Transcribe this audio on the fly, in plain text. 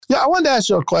Yeah, I wanted to ask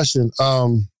you a question,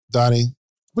 Donnie.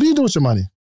 What do you do with your money?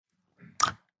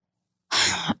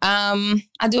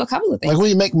 I do a couple of things. Like when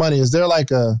you make money, is there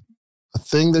like a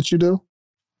thing that you do?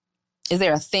 Is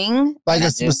there a thing? Like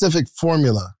a specific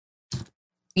formula?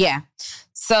 Yeah.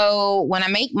 So when I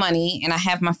make money, and I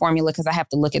have my formula because I have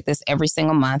to look at this every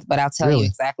single month, but I'll tell you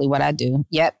exactly what I do.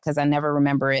 Yep, because I never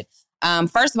remember it.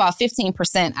 First of all,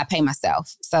 15% I pay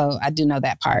myself. So I do know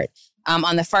that part.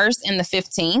 On the 1st and the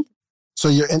 15th. So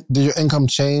do your income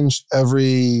change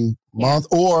every month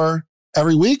or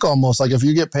every week almost? Like if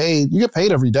you get paid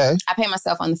every day. I pay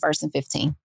myself on the 1st and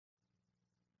 15th.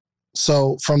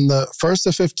 So from the 1st to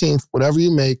 15th, whatever you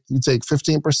make, you take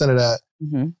 15% of that.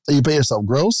 Mm-hmm. So you pay yourself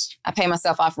gross? I pay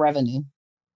myself off revenue.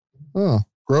 Oh,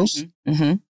 gross?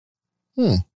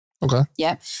 Mm-hmm. Okay.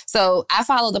 Yep. So I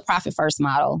follow the Profit First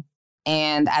model.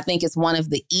 And I think it's one of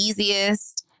the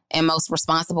easiest and most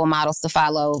responsible models to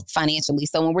follow financially.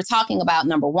 So when we're talking about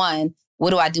number one,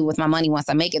 what do I do with my money once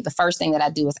I make it? The first thing that I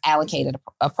do is allocate it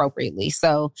appropriately.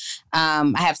 So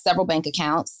I have several bank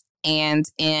accounts. And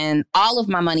all of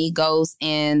my money goes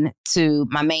into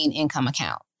my main income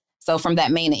account. So from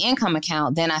that main income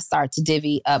account, then I start to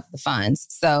divvy up the funds.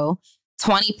 So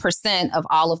 20% of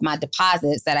all of my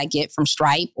deposits that I get from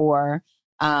Stripe or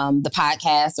the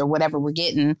podcast or whatever we're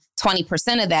getting,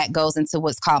 20% of that goes into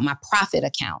what's called my profit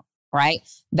account, right?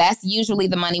 That's usually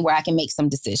the money where I can make some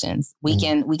decisions. We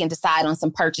can decide on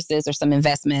some purchases or some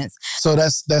investments. So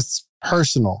that's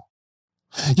personal.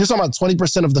 You're talking about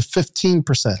 20% of the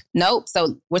 15%. Nope.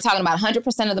 So we're talking about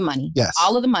 100% of the money. Yes.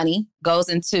 All of the money goes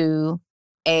into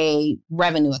a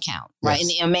revenue account, right?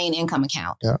 Yes. In a main income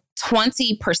account. Yeah.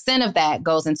 20% of that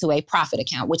goes into a profit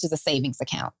account, which is a savings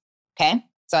account. Okay.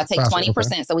 So I take 20%.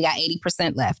 Okay. So we got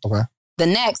 80% left. Okay. The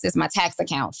next is my tax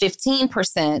account.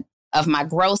 15% of my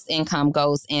gross income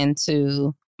goes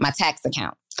into my tax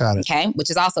account. Got it. Okay. Which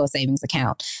is also a savings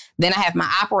account. Then I have my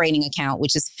operating account,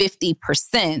 which is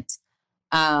 50%.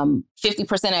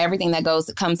 50% of everything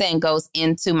that comes in goes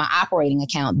into my operating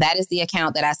account. That is the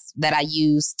account that I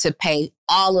use to pay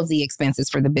all of the expenses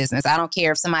for the business. I don't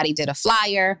care if somebody did a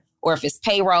flyer or if it's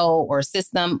payroll or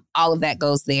system, all of that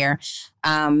goes there.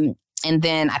 And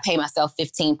then I pay myself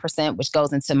 15%, which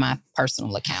goes into my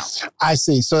personal account. I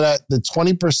see. So that the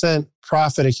 20%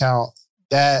 profit account,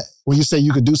 that when you say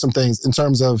you could do some things in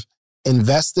terms of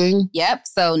investing. Yep.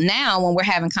 So now when we're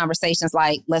having conversations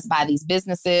like, let's buy these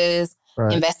businesses,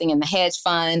 right, investing in the hedge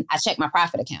fund, I check my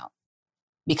profit account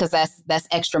because that's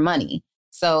extra money.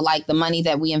 So like the money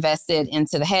that we invested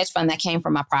into the hedge fund, that came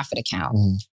from my profit account.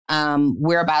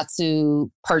 We're about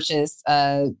to purchase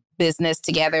a business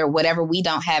together. Whatever we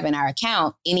don't have in our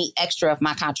account, any extra of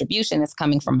my contribution is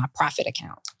coming from my profit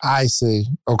account. I see.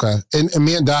 Okay. And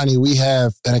me and Donnie, we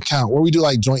have an account where we do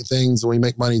like joint things when we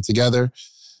make money together.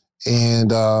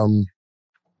 And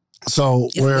so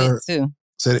it's lit too.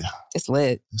 It's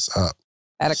lit. It's up.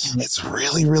 It's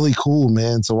really, really cool,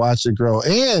 man, to watch it grow.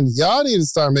 And y'all need to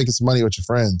start making some money with your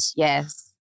friends. Yes.